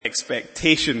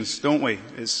expectations, don't we?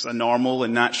 It's a normal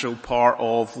and natural part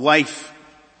of life.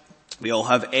 We all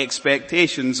have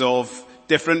expectations of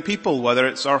different people, whether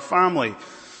it's our family.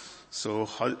 So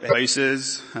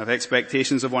spouses have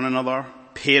expectations of one another.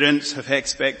 Parents have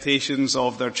expectations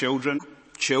of their children.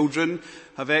 Children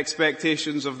have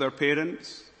expectations of their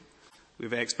parents. We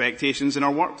have expectations in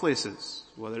our workplaces,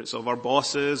 whether it's of our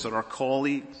bosses or our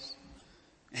colleagues.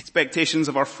 Expectations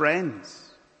of our friends.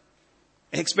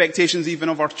 Expectations even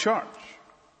of our church.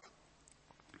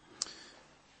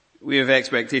 We have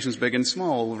expectations big and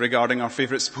small regarding our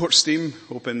favourite sports team,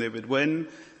 hoping they would win.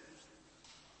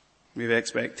 We have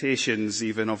expectations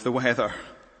even of the weather.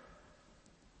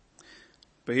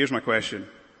 But here's my question.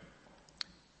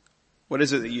 What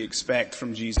is it that you expect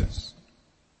from Jesus?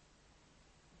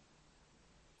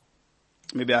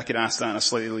 Maybe I could ask that in a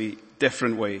slightly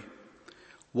different way.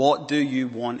 What do you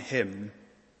want him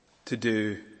to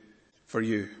do for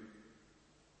you?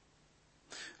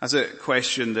 That's a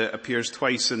question that appears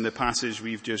twice in the passage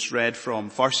we've just read from.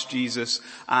 First, Jesus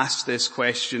asked this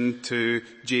question to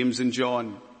James and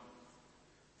John.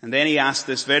 And then he asked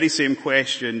this very same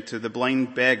question to the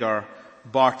blind beggar,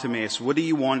 Bartimaeus. What do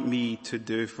you want me to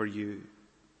do for you?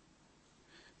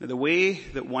 Now, the way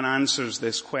that one answers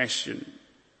this question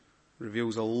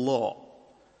reveals a lot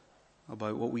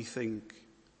about what we think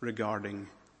regarding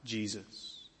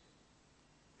Jesus.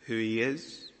 Who he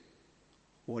is,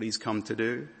 what he's come to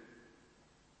do,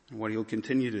 and what he'll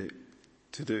continue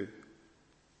to do.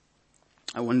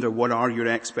 I wonder, what are your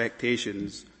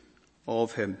expectations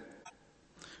of him?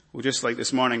 Well, just like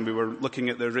this morning, we were looking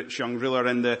at the rich young ruler,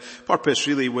 and the purpose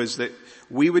really was that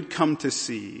we would come to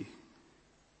see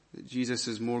that Jesus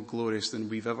is more glorious than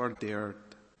we've ever dared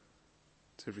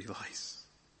to realize.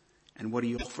 And what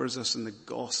he offers us in the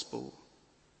gospel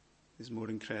is more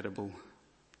incredible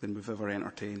than we've ever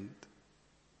entertained.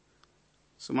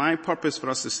 So my purpose for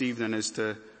us this evening is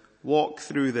to walk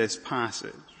through this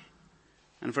passage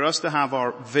and for us to have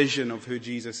our vision of who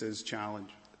Jesus is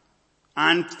challenged,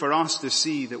 and for us to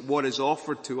see that what is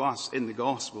offered to us in the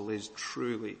gospel is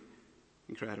truly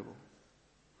incredible.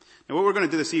 Now, what we're going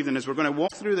to do this evening is we're going to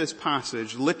walk through this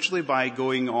passage literally by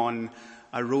going on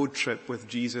a road trip with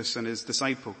Jesus and his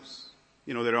disciples.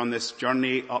 You know, they're on this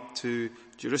journey up to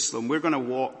Jerusalem. We're going to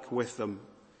walk with them.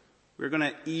 We're going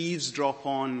to eavesdrop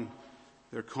on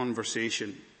their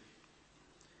conversation.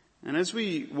 And as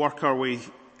we work our way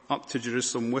up to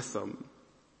Jerusalem with them,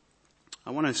 I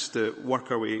want us to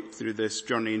work our way through this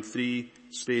journey in 3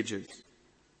 stages.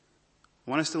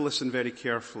 I want us to listen very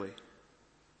carefully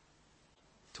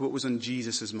to what was on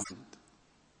Jesus' mind.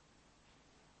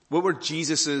 What were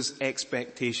Jesus'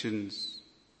 expectations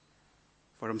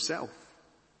for himself?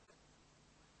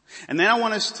 And then I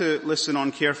want us to listen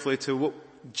on carefully to what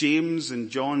James and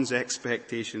John's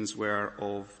expectations were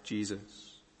of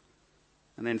Jesus.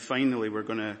 And then finally we're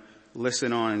going to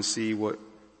listen on and see what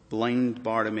blind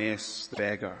Bartimaeus the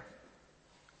beggar,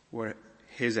 what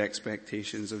his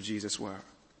expectations of Jesus were.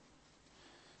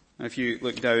 Now, if you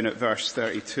look down at verse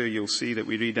 32, you'll see that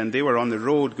we read, and they were on the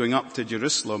road going up to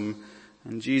Jerusalem,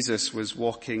 and Jesus was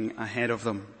walking ahead of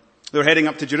them. They were heading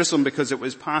up to Jerusalem because it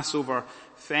was Passover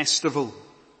festival.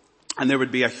 And there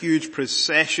would be a huge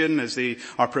procession as they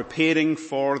are preparing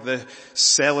for the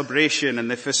celebration and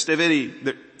the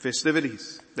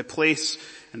festivities. The place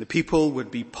and the people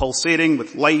would be pulsating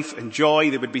with life and joy.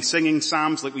 They would be singing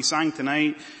psalms like we sang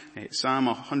tonight, Psalm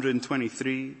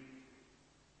 123,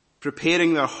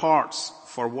 preparing their hearts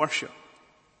for worship.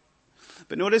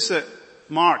 But notice that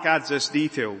Mark adds this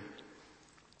detail.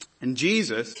 And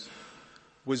Jesus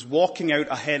was walking out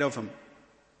ahead of him.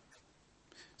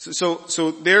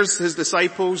 So there's his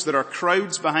disciples, there are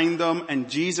crowds behind them, and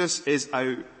Jesus is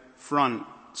out front.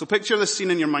 So picture this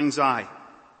scene in your mind's eye.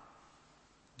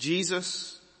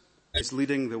 Jesus is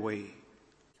leading the way.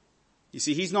 You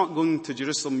see, he's not going to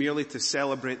Jerusalem merely to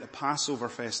celebrate the Passover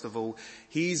festival.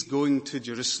 He's going to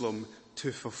Jerusalem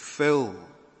to fulfill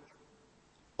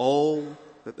all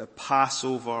that the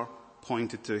Passover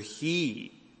pointed to.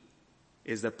 He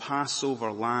is the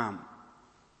Passover lamb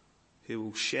who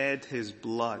will shed his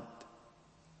blood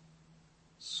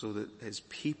so that his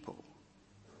people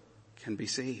can be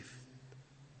saved.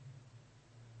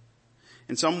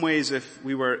 In some ways, if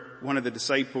we were one of the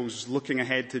disciples looking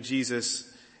ahead to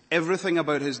Jesus, everything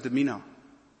about his demeanor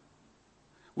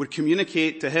would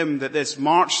communicate to him that this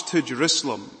march to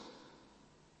Jerusalem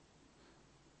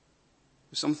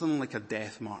was something like a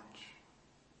death march.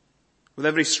 With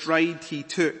every stride he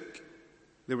took,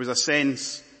 there was a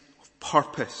sense of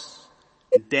purpose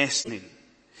and destiny.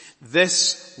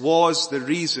 This was the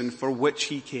reason for which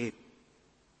he came.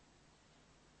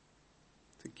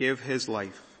 To give his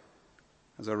life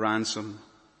as a ransom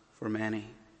for many.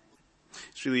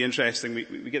 It's really interesting.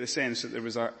 We get the sense that there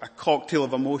was a cocktail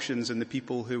of emotions in the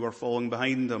people who were following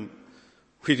behind them.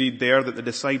 We read there that the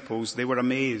disciples, they were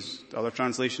amazed. Other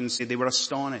translations say they were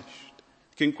astonished.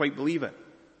 They couldn't quite believe it.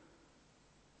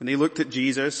 When they looked at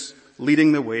Jesus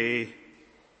leading the way,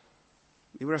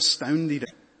 they were astounded.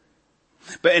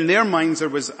 But in their minds there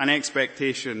was an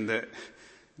expectation that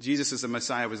Jesus as the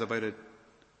Messiah was about to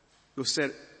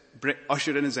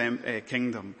usher in his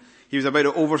kingdom. He was about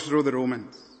to overthrow the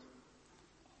Romans.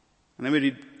 And then we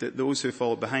read that those who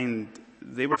followed behind,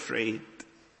 they were afraid.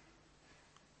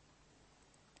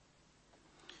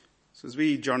 So as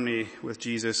we journey with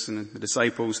Jesus and the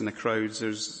disciples and the crowds,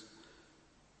 there's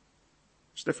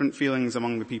different feelings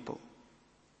among the people.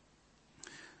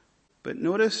 But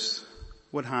notice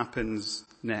what happens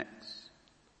next.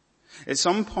 At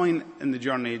some point in the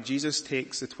journey, Jesus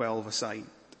takes the 12 aside.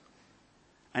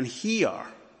 And here,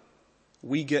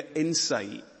 we get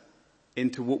insight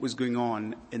into what was going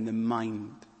on in the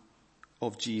mind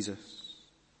of Jesus.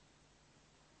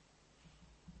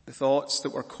 The thoughts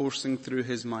that were coursing through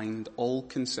his mind all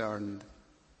concerned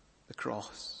the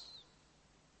cross.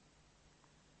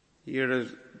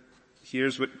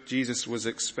 Here's what Jesus was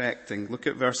expecting. Look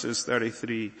at verses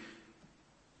 33 to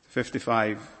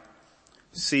 55.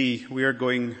 See, we are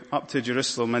going up to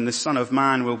Jerusalem, and the Son of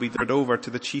Man will be delivered over to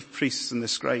the chief priests and the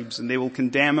scribes, and they will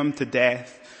condemn him to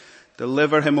death,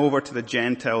 deliver him over to the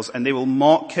Gentiles, and they will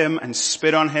mock him and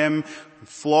spit on him, and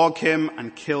flog him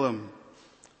and kill him.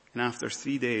 And after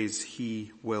 3 days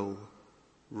he will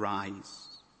rise.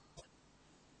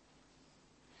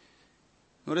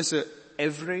 Notice that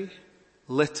every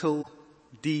little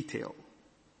detail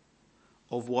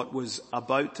of what was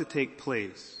about to take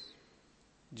place,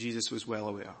 Jesus was well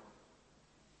aware.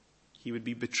 He would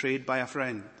be betrayed by a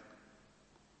friend.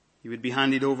 He would be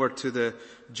handed over to the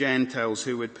Gentiles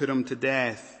who would put him to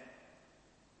death.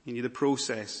 He knew the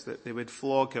process, that they would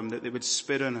flog him, that they would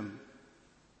spit on him.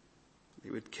 They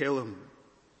would kill him.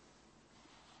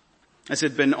 This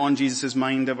had been on Jesus'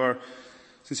 mind ever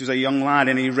since he was a young lad,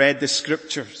 and he read the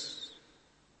scriptures.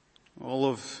 All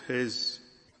of his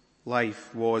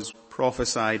life was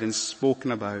prophesied and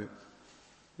spoken about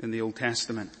in the Old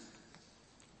Testament.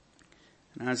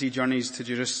 And as he journeys to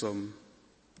Jerusalem,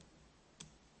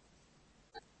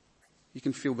 you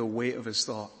can feel the weight of his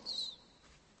thoughts.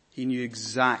 He knew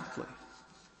exactly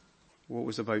what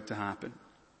was about to happen.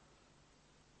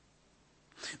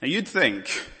 Now you'd think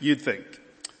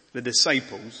the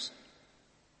disciples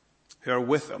who are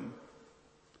with him,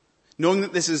 knowing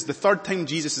that this is the third time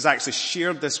Jesus has actually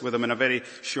shared this with them in a very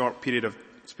short period of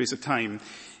space of time,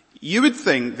 you would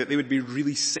think that they would be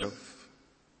really sensitive,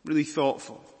 really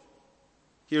thoughtful.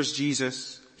 Here's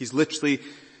Jesus. He's literally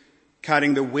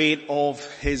carrying the weight of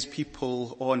his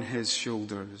people on his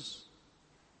shoulders.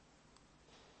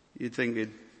 You'd think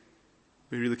they'd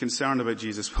be really concerned about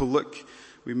Jesus. Well, look,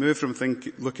 we move from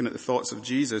looking at the thoughts of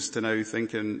Jesus to now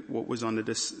thinking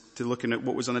looking at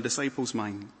what was on the disciples'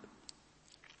 mind.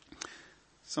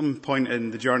 Some point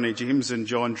in the journey, James and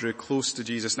John drew close to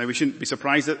Jesus. Now we shouldn't be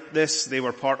surprised at this. They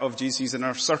were part of Jesus'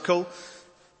 inner circle.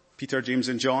 Peter, James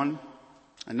and John.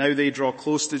 And now they draw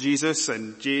close to Jesus,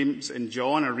 and James and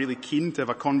John are really keen to have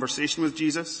a conversation with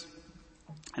Jesus.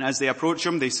 And as they approach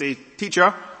him, they say,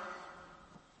 "Teacher,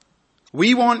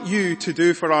 we want you to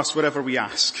do for us whatever we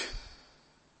ask."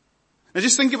 Now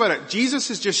just think about it. Jesus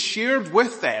has just shared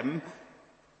with them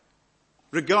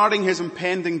regarding his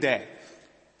impending death.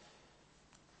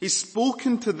 He's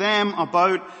spoken to them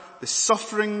about the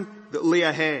suffering that lay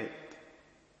ahead.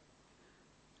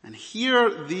 And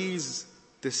here these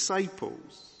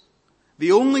disciples,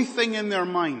 the only thing in their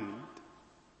mind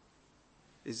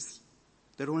is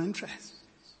their own interests.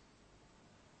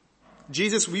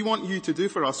 Jesus, we want you to do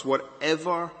for us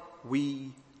whatever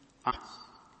we ask.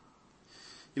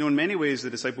 You know, in many ways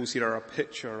the disciples here are a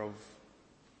picture of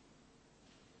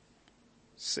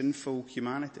sinful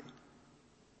humanity.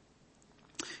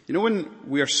 You know, when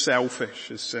we are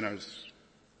selfish as sinners,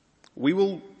 we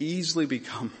will easily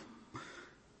become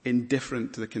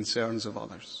indifferent to the concerns of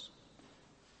others.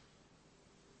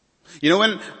 You know,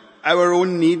 when our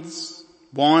own needs,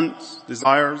 wants,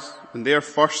 desires, when they're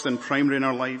first and primary in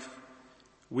our life,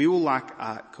 we will lack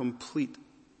a complete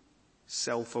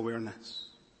self-awareness.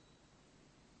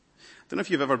 I don't know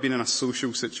if you've ever been in a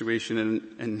social situation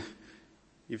and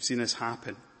you've seen this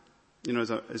happen. You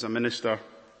know, as a minister,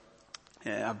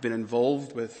 I've been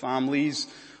involved with families,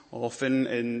 often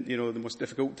in, the most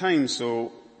difficult times.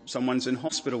 So someone's in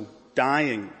hospital,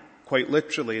 dying, quite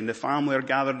literally, and the family are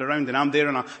gathered around, and I'm there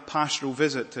on a pastoral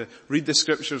visit to read the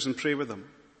scriptures and pray with them.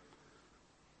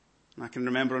 I can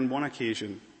remember on one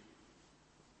occasion,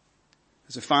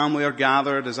 as a family are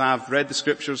gathered, as I've read the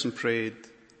scriptures and prayed,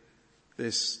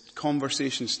 this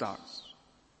conversation starts.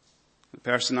 The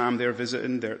person I'm there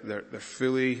visiting, they're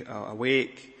fully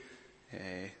awake.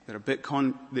 They're a bit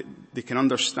they can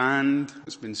understand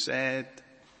what's been said.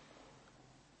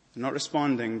 They're not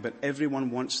responding, but everyone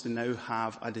wants to now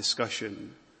have a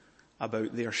discussion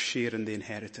about their share in the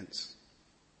inheritance.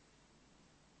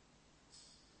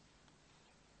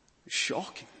 It's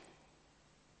shocking.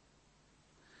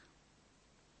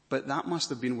 But that must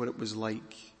have been what it was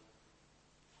like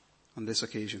on this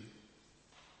occasion.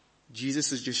 Jesus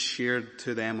has just shared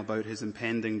to them about his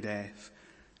impending death.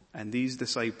 And these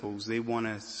disciples, they want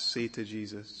to say to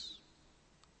Jesus,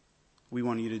 we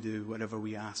want you to do whatever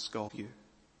we ask of you.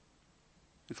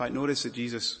 In fact, notice that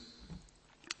Jesus,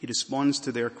 he responds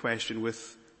to their question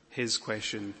with his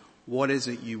question, what is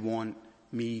it you want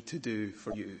me to do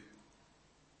for you?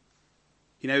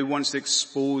 He now wants to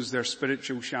expose their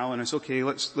spiritual shallowness. Okay,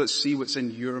 let's see what's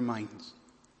in your minds.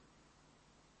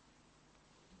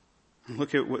 And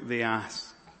look at what they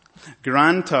ask.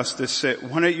 Grant us to sit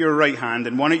one at your right hand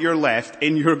and one at your left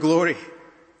in your glory.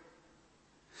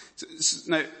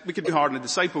 Now, we could be hard on the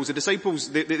disciples. The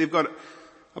disciples, they've got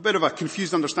a bit of a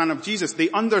confused understanding of Jesus. They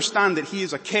understand that he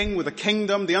is a king with a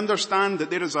kingdom. They understand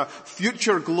that there is a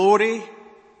future glory.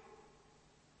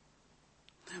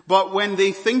 But when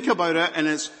they think about it, and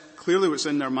it's clearly what's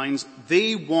in their minds,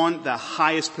 they want the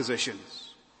highest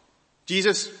positions.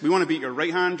 Jesus, we want to be at your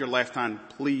right hand, your left hand.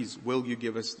 Please, will you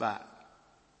give us that?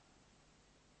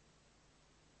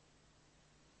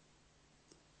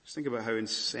 Just think about how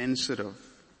insensitive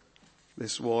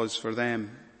this was for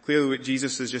them. Clearly what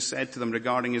Jesus has just said to them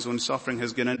regarding his own suffering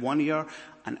has gone in one ear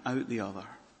and out the other.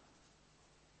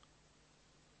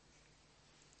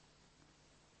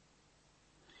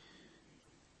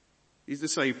 These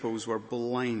disciples were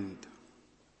blind,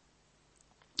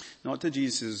 not to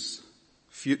Jesus'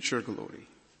 future glory,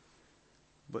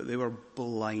 but they were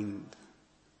blind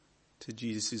to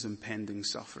Jesus' impending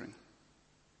suffering.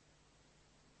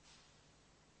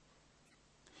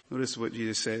 Notice what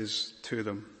Jesus says to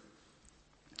them.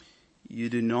 You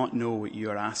do not know what you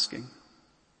are asking.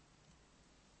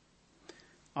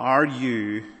 Are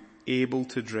you able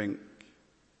to drink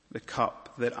the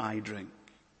cup that I drink?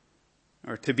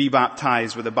 Or to be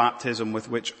baptized with the baptism with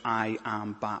which I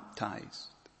am baptized?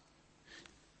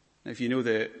 Now, if you know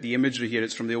the imagery here,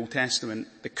 it's from the Old Testament.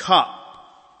 The cup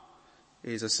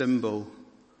is a symbol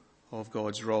of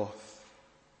God's wrath.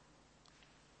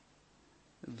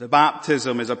 The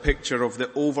baptism is a picture of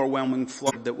the overwhelming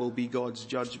flood that will be God's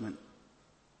judgment.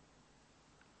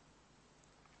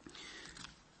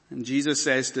 And Jesus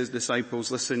says to his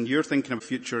disciples, listen, you're thinking of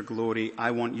future glory.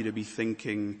 I want you to be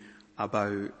thinking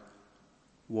about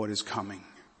what is coming.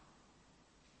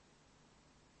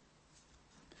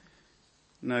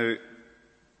 Now,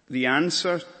 the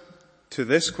answer to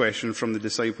this question from the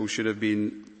disciples should have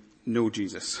been, no,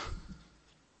 Jesus.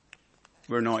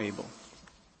 We're not able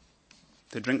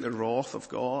to drink the wrath of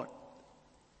God,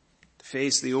 to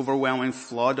face the overwhelming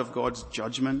flood of God's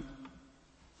judgment.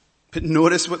 But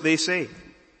notice what they say.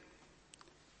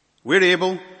 We're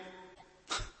able.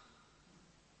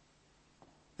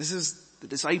 This is the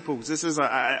disciples. This is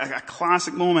a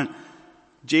classic moment.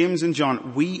 James and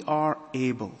John, we are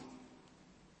able.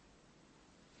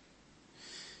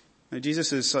 Now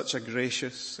Jesus is such a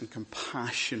gracious and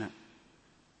compassionate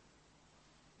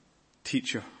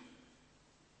teacher.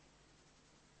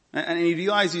 And he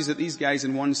realizes that these guys,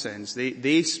 in one sense,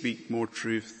 they speak more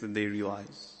truth than they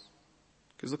realize.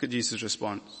 Because look at Jesus'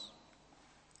 response.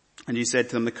 And he said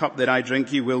to them, the cup that I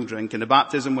drink you will drink, and the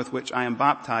baptism with which I am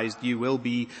baptized you will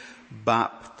be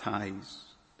baptized.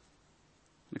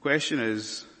 The question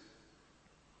is,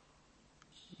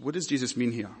 what does Jesus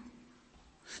mean here?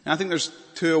 Now I think there's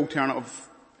two alternative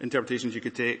interpretations you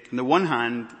could take. On the one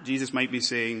hand, Jesus might be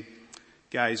saying,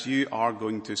 guys, you are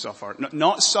going to suffer.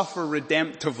 Not suffer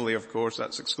redemptively, of course,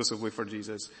 that's exclusively for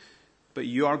Jesus. But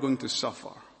you are going to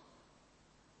suffer.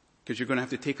 Because you're going to have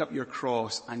to take up your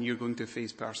cross and you're going to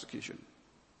face persecution.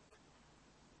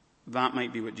 That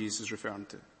might be what Jesus is referring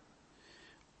to.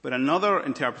 But another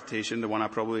interpretation, the one I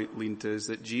probably lean to, is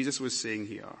that Jesus was saying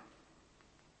here,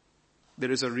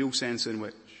 there is a real sense in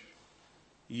which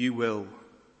you will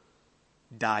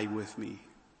die with me.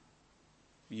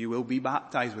 You will be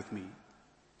baptized with me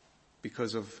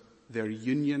because of their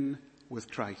union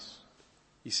with Christ.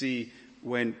 You see,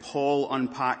 when Paul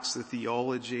unpacks the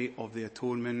theology of the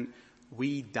atonement,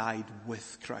 we died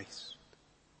with Christ.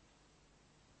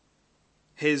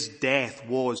 His death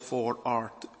was for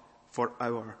our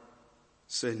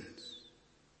sins.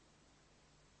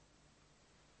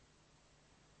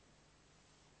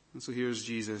 And so here's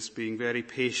Jesus being very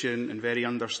patient and very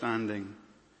understanding.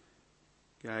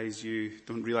 Guys, you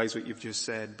don't realize what you've just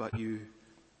said, but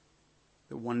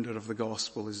the wonder of the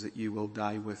gospel is that you will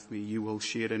die with me. You will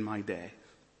share in my death.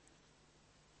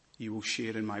 You will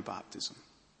share in my baptism.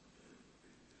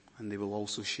 And they will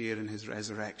also share in his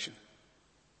resurrection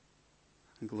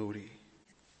and glory.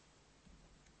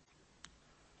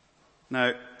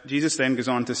 Now, Jesus then goes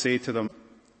on to say to them,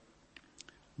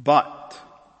 but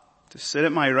to sit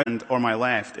at my right or my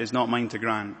left is not mine to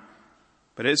grant,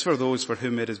 but it is for those for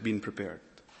whom it has been prepared.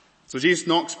 So Jesus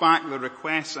knocks back the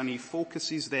requests and he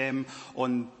focuses them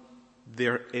on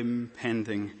their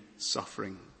impending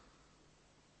suffering.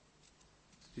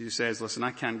 Jesus says, listen,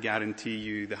 I can't guarantee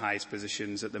you the highest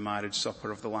positions at the marriage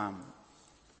supper of the Lamb,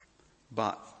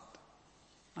 but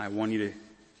I want you to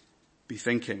be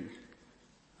thinking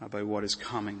about what is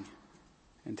coming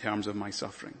in terms of my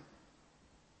suffering.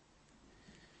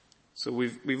 So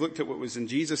we've looked at what was in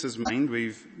Jesus' mind.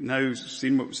 We've now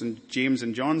seen what was in James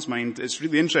and John's mind. It's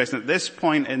really interesting. At this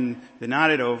point in the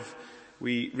narrative,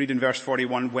 we read in verse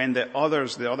 41, when the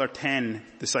other 10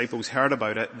 disciples heard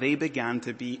about it, they began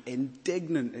to be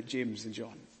indignant at James and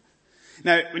John.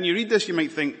 Now, when you read this, you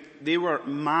might think they were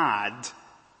mad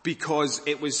because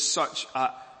it was such a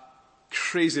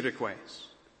crazy request.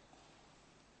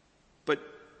 But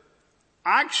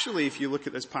actually, if you look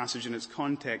at this passage in its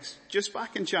context, just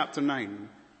back in chapter 9,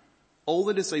 all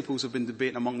the disciples have been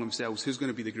debating among themselves who's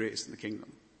going to be the greatest in the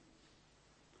kingdom.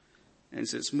 And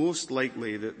so it's most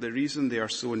likely that the reason they are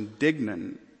so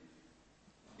indignant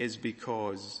is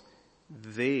because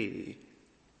they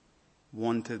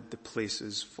wanted the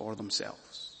places for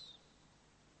themselves.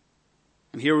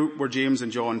 And here were James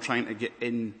and John trying to get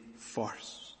in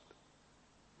first.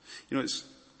 You know, it's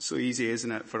so easy,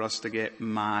 isn't it, for us to get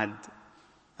mad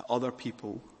at other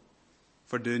people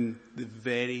for doing the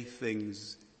very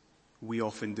things we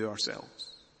often do ourselves.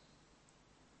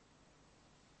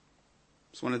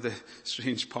 It's one of the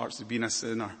strange parts of being a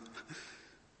sinner.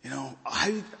 You know,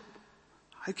 how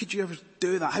could you ever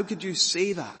do that? How could you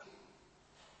say that?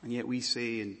 And yet we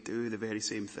say and do the very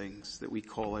same things that we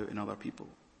call out in other people.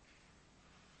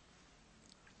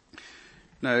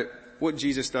 Now, what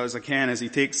Jesus does again is he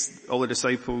takes all the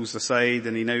disciples aside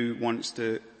and he now wants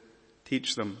to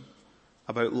teach them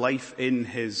about life in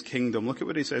his kingdom. Look at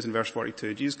what he says in verse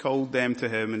 42. Jesus called them to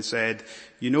him and said,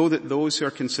 you know that those who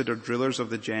are considered rulers of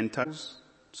the Gentiles,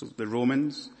 so the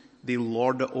Romans, they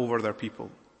lord it over their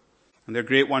people. And their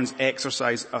great ones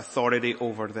exercise authority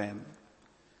over them.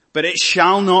 But it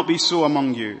shall not be so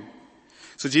among you.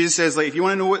 So Jesus says, like, if you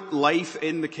want to know what life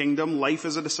in the kingdom, life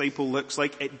as a disciple looks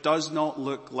like, it does not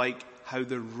look like how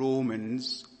the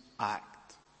Romans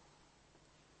act.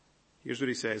 Here's what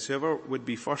he says, whoever would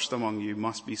be first among you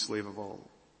must be slave of all.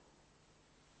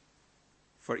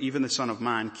 For even the Son of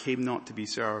Man came not to be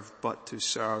served, but to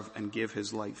serve and give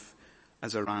his life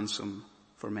as a ransom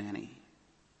for many.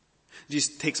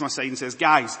 Jesus takes them aside and says,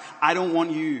 guys, I don't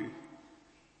want you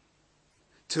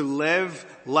to live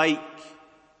like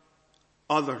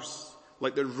others,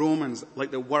 like the Romans,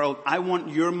 like the world. I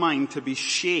want your mind to be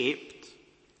shaped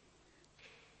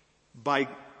by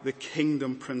the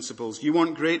kingdom principles. You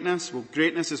want greatness? Well,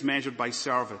 greatness is measured by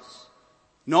service.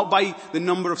 Not by the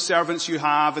number of servants you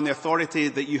have and the authority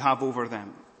that you have over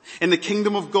them. In the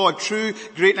kingdom of God, true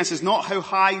greatness is not how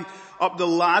high up the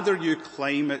ladder you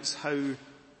climb, it's how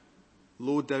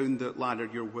low down the ladder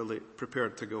you're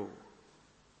prepared to go.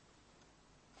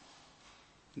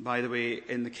 And by the way,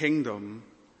 in the kingdom,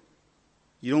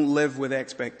 you don't live with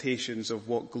expectations of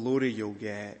what glory you'll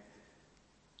get.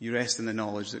 You rest in the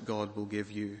knowledge that God will give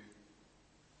you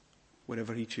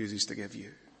whatever he chooses to give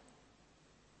you.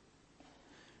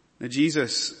 Now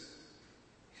Jesus,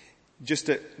 just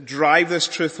to drive this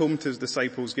truth home to his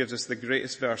disciples, gives us the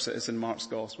greatest verse that is in Mark's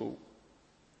Gospel.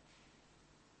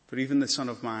 For even the Son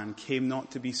of Man came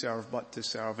not to be served, but to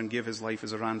serve and give his life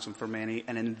as a ransom for many.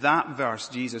 And in that verse,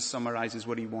 Jesus summarizes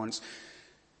what he wants.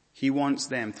 He wants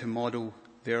them to model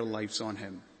their lives on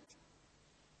him.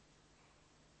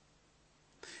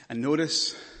 And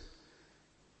notice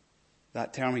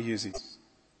that term he uses,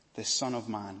 the Son of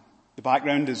Man. The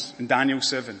background is in Daniel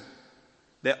 7.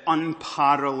 The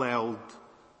unparalleled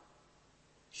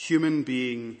human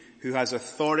being who has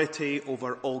authority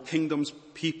over all kingdoms,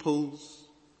 peoples,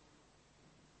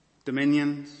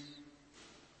 dominions.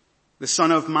 The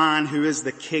Son of Man who is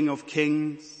the King of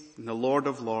Kings and the Lord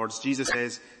of Lords. Jesus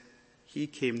says, he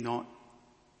came not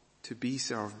to be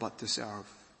served, but to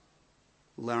serve.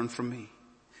 Learn from me.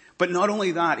 But not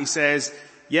only that, he says,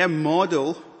 yeah,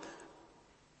 model,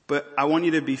 but I want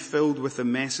you to be filled with the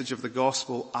message of the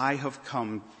gospel. I have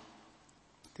come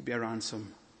to be a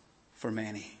ransom for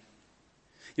many.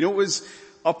 You know what was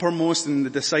uppermost in the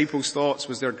disciples' thoughts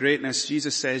was their greatness.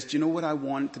 Jesus says, do you know what I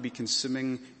want to be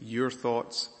consuming your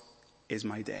thoughts is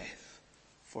my death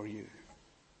for you.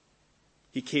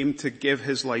 He came to give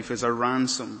his life as a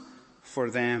ransom for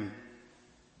them.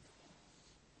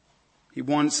 He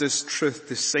wants this truth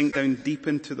to sink down deep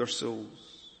into their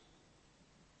souls.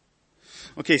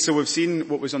 Okay, so we've seen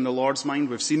what was on the Lord's mind.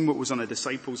 We've seen what was on the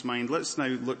disciples' mind. Let's now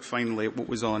look finally at what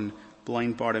was on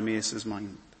blind Bartimaeus'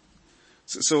 mind.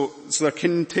 So they're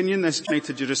continuing this journey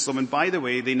to Jerusalem, and by the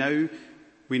way, we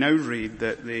now read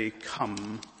that they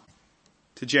come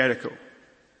to Jericho.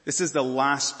 This is the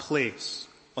last place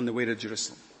on the way to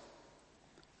Jerusalem.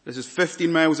 This is 15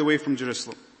 miles away from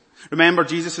Jerusalem. Remember,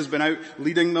 Jesus has been out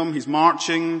leading them. He's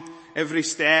marching every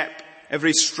step,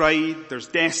 every stride. There's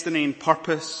destiny and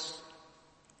purpose.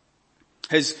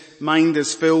 His mind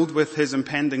is filled with his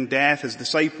impending death. His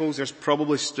disciples are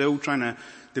probably still trying to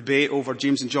debate over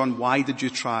James and John. Why did you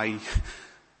try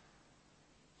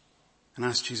and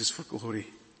ask Jesus for glory?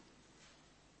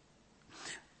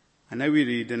 And now we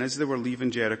read, and as they were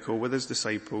leaving Jericho with his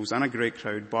disciples and a great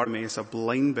crowd, Bartimaeus, a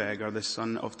blind beggar, the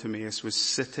son of Timaeus, was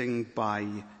sitting by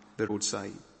the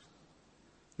roadside.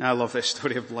 Now I love this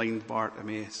story of blind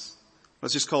Bartimaeus.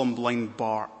 Let's just call him blind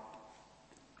Bart.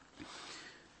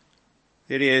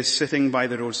 There he is, sitting by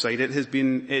the roadside. It had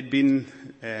been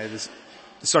the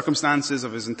circumstances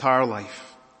of his entire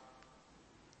life.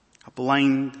 A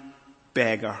blind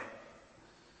beggar.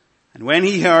 And when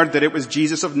he heard that it was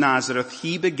Jesus of Nazareth,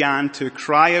 he began to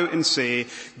cry out and say,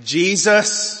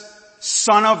 Jesus,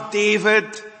 Son of David,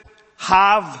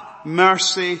 have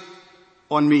mercy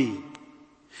on me.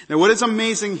 Now what is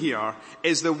amazing here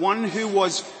is the one who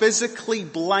was physically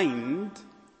blind,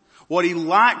 what he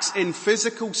lacks in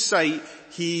physical sight,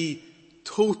 he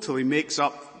totally makes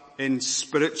up in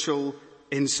spiritual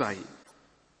insight.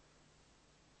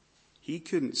 He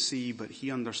couldn't see, but he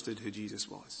understood who Jesus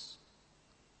was.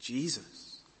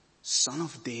 Jesus, Son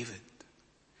of David.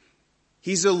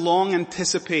 He's the long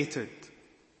anticipated.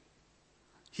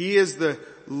 He is the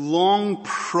long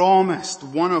promised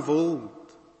one of old.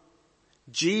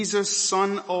 Jesus,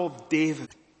 Son of David,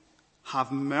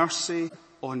 have mercy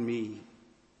on me.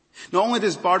 Not only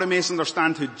does Bartimaeus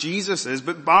understand who Jesus is,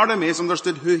 but Bartimaeus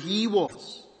understood who he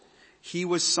was. He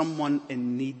was someone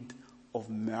in need of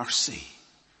mercy.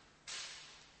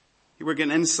 We're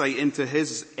getting insight into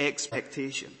his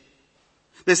expectation.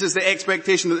 This is the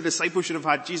expectation that the disciples should have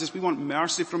had. Jesus, we want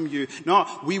mercy from you. No,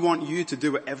 we want you to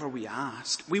do whatever we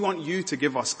ask. We want you to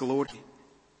give us glory.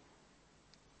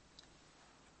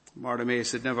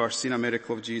 Bartimaeus had never seen a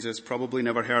miracle of Jesus, probably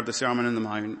never heard the Sermon on the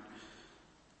Mount.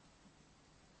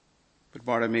 But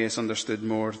Bartimaeus understood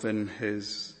more than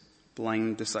his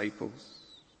blind disciples.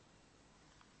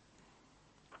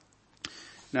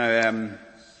 Now,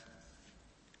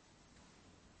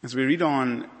 as we read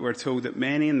on, we're told that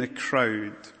many in the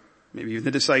crowd, maybe even the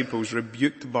disciples,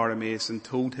 rebuked Bartimaeus and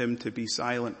told him to be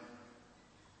silent.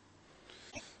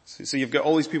 So you've got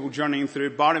all these people journeying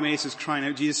through. Bartimaeus is crying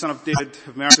out, Jesus, Son of David,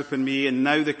 have mercy upon me. And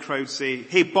now the crowd say,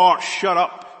 hey Bart, shut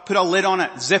up. Put a lid on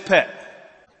it. Zip it.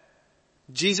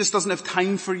 Jesus doesn't have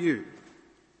time for you.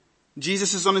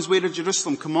 Jesus is on his way to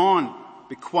Jerusalem. Come on.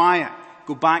 Be quiet.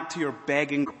 Go back to your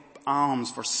begging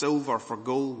alms for silver, for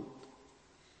gold.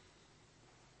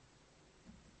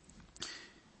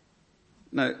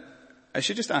 Now, I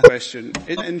should just ask a question.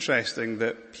 Isn't it interesting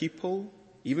that people,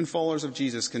 even followers of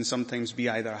Jesus, can sometimes be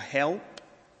either a help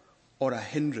or a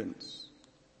hindrance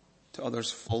to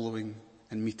others following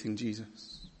and meeting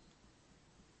Jesus?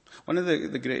 One of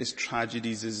the greatest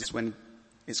tragedies is when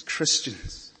it's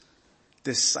Christians,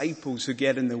 disciples, who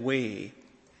get in the way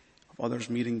of others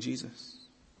meeting Jesus.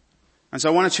 And so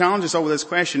I want to challenge us all with this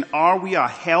question. Are we a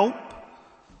help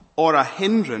or a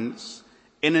hindrance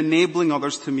in enabling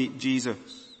others to meet Jesus?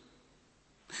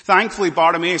 Thankfully,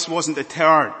 Bartimaeus wasn't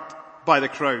deterred by the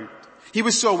crowd. He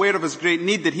was so aware of his great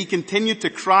need that he continued to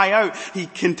cry out. He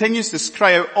continues to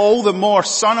cry out all the more,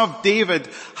 Son of David,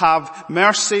 have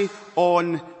mercy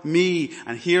on me.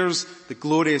 And here's the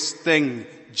glorious thing.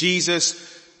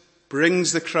 Jesus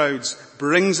brings the crowds,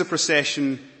 brings the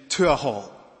procession to a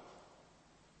halt.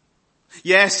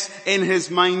 Yes, in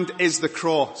his mind is the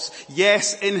cross.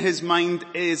 Yes, in his mind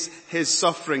is his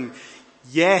suffering.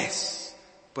 Yes,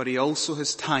 but he also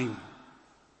has time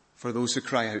for those who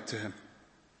cry out to him.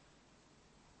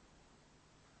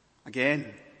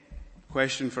 Again,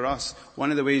 question for us. One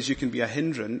of the ways you can be a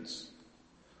hindrance,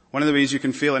 one of the ways you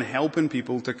can fail in helping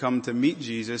people to come to meet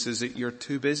Jesus is that you're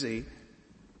too busy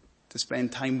to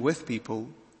spend time with people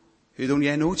who don't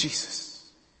yet know Jesus.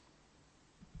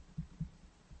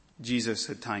 Jesus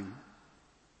had time.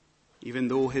 even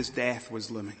though his death was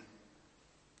looming,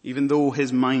 even though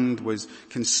his mind was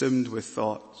consumed with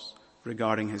thoughts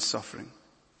regarding his suffering,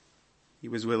 he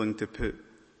was willing to put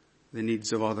the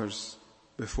needs of others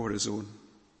before his own.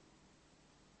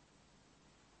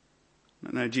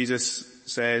 Now Jesus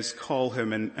says, call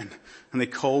him, and they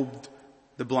called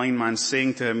the blind man,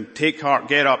 saying to him, take heart,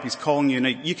 get up, he's calling you. Now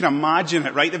you can imagine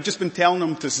it, right? They've just been telling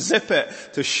him to zip it,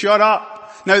 to shut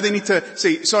up. Now they need to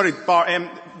say, sorry, Bart,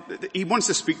 he wants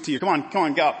to speak to you. Come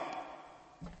on, get up.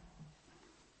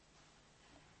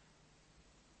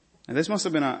 Now this must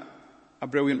have been a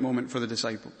brilliant moment for the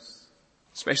disciples,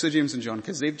 especially James and John,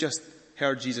 because they've just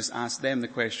heard Jesus ask them the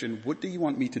question, what do you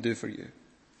want me to do for you?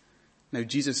 Now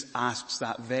Jesus asks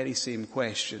that very same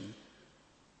question,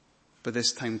 but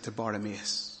this time to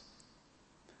Bartimaeus.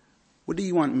 What do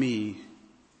you want me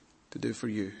to do for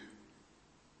you?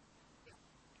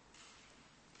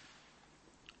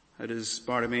 How does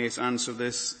Bartimaeus answer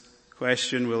this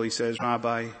question? Well, he says,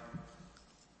 Rabbi,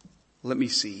 let me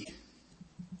see.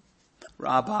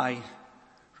 Rabbi,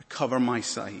 recover my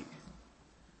sight.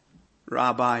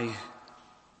 Rabbi,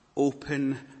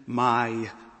 open my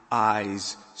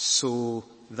eyes so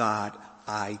that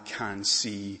I can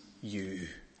see you,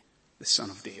 the Son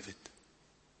of David,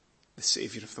 the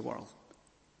Savior of the world.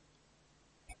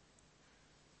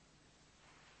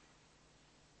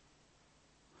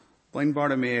 Blind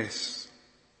Bartimaeus,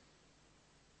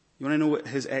 you want to know what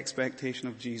his expectation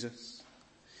of Jesus?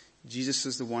 Jesus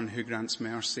is the one who grants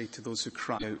mercy to those who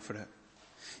cry out for it.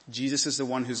 Jesus is the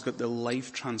one who's got the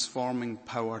life-transforming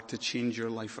power to change your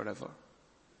life forever.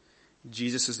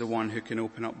 Jesus is the one who can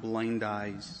open up blind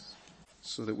eyes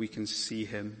so that we can see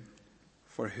him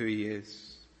for who he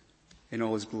is in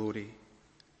all his glory.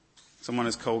 Someone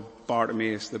has called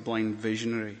Bartimaeus the blind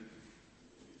visionary.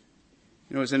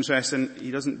 You know, it's interesting.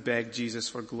 He doesn't beg Jesus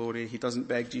for glory. He doesn't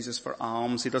beg Jesus for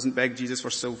alms. He doesn't beg Jesus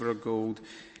for silver or gold.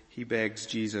 He begs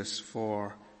Jesus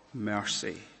for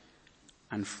mercy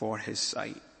and for his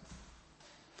sight.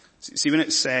 See, when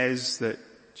it says that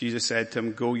Jesus said to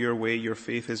him, go your way, your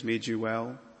faith has made you well.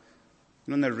 You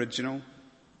know, in the original,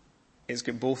 it's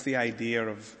got both the idea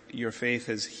of your faith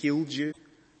has healed you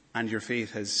and your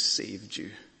faith has saved you.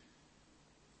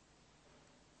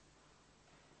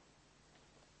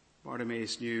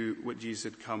 Bartimaeus knew what Jesus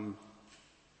had come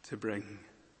to bring.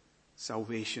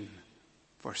 Salvation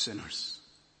for sinners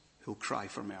who'll cry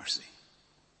for mercy.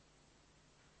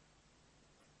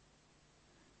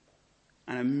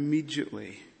 And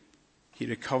immediately he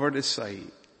recovered his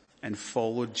sight and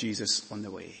followed Jesus on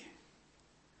the way.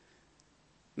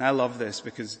 And I love this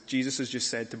because Jesus has just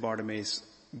said to Bartimaeus,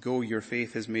 go, your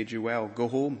faith has made you well. Go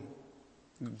home.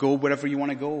 Go wherever you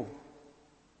want to go.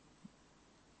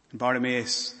 And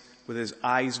Bartimaeus, with his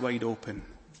eyes wide open,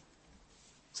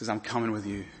 says, I'm coming with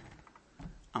you.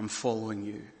 I'm following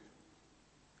you.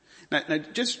 Now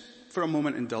just for a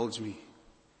moment, indulge me.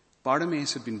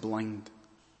 Bartimaeus had been blind,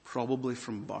 probably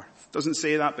from birth. Doesn't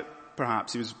say that, but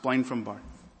perhaps he was blind from birth.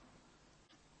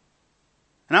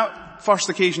 And that first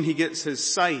occasion he gets his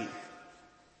sight,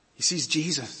 he sees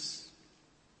Jesus.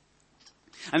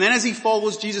 And then as he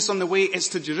follows Jesus on the way, it's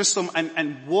to Jerusalem,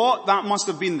 and what that must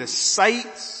have been, the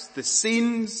sights, the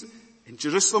scenes in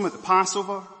Jerusalem at the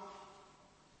Passover.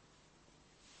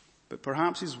 But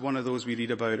perhaps he's one of those we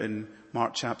read about in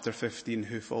Mark chapter 15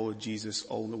 who followed Jesus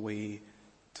all the way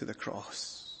to the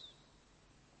cross,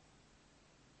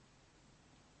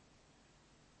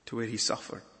 to where he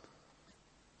suffered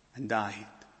and died.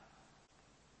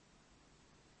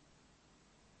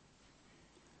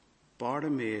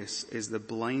 Bartimaeus is the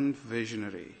blind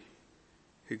visionary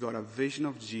who got a vision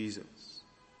of Jesus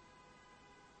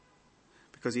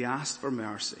because he asked for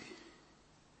mercy.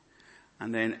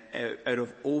 And then out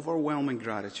of overwhelming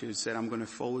gratitude said, I'm going to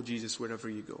follow Jesus wherever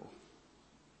you go.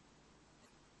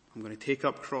 I'm going to take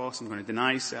up cross, I'm going to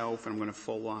deny self, and I'm going to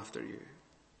follow after you.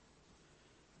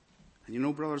 And you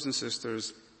know, brothers and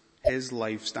sisters, his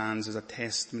life stands as a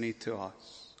testimony to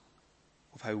us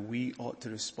of how we ought to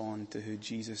respond to who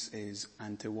Jesus is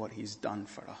and to what he's done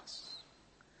for us.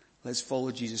 Let's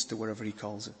follow Jesus to wherever he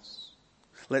calls us.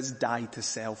 Let's die to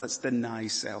self. Let's deny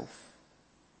self.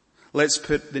 Let's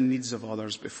put the needs of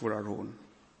others before our own.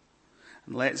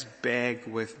 And let's beg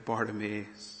with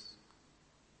Bartimaeus,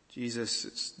 Jesus,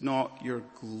 it's not your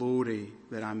glory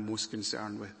that I'm most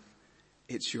concerned with.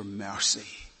 It's your mercy.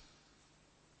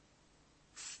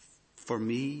 For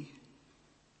me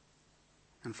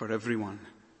and for everyone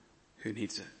who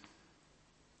needs it.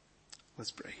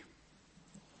 Let's pray.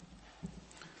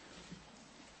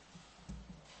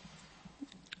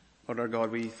 Lord our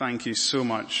God, we thank you so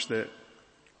much that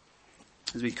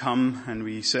As we come and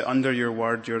we sit under your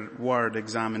word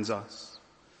examines us.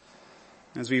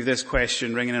 As we have this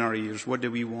question ringing in our ears, what do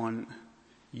we want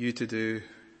you to do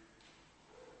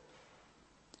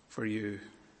for you?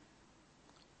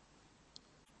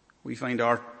 We find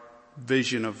our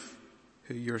vision of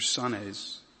who your Son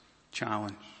is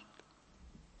challenged.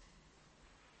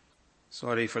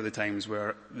 Sorry for the times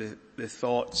where the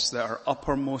thoughts that are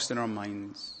uppermost in our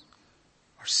minds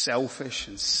are selfish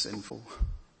and sinful.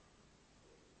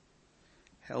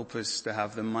 Help us to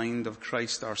have the mind of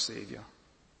Christ our Saviour,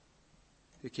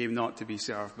 who came not to be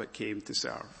served but came to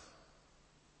serve.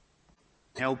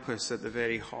 Help us at the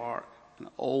very heart and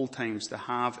at all times to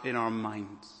have in our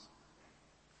minds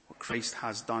what Christ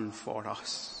has done for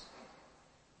us.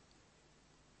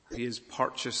 He has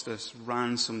purchased us,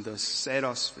 ransomed us, set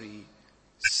us free,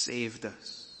 saved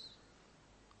us.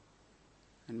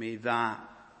 And may that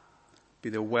be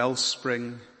the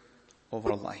wellspring of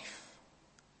our life.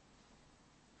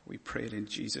 We pray it in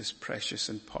Jesus' precious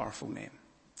and powerful name.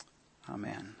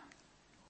 Amen.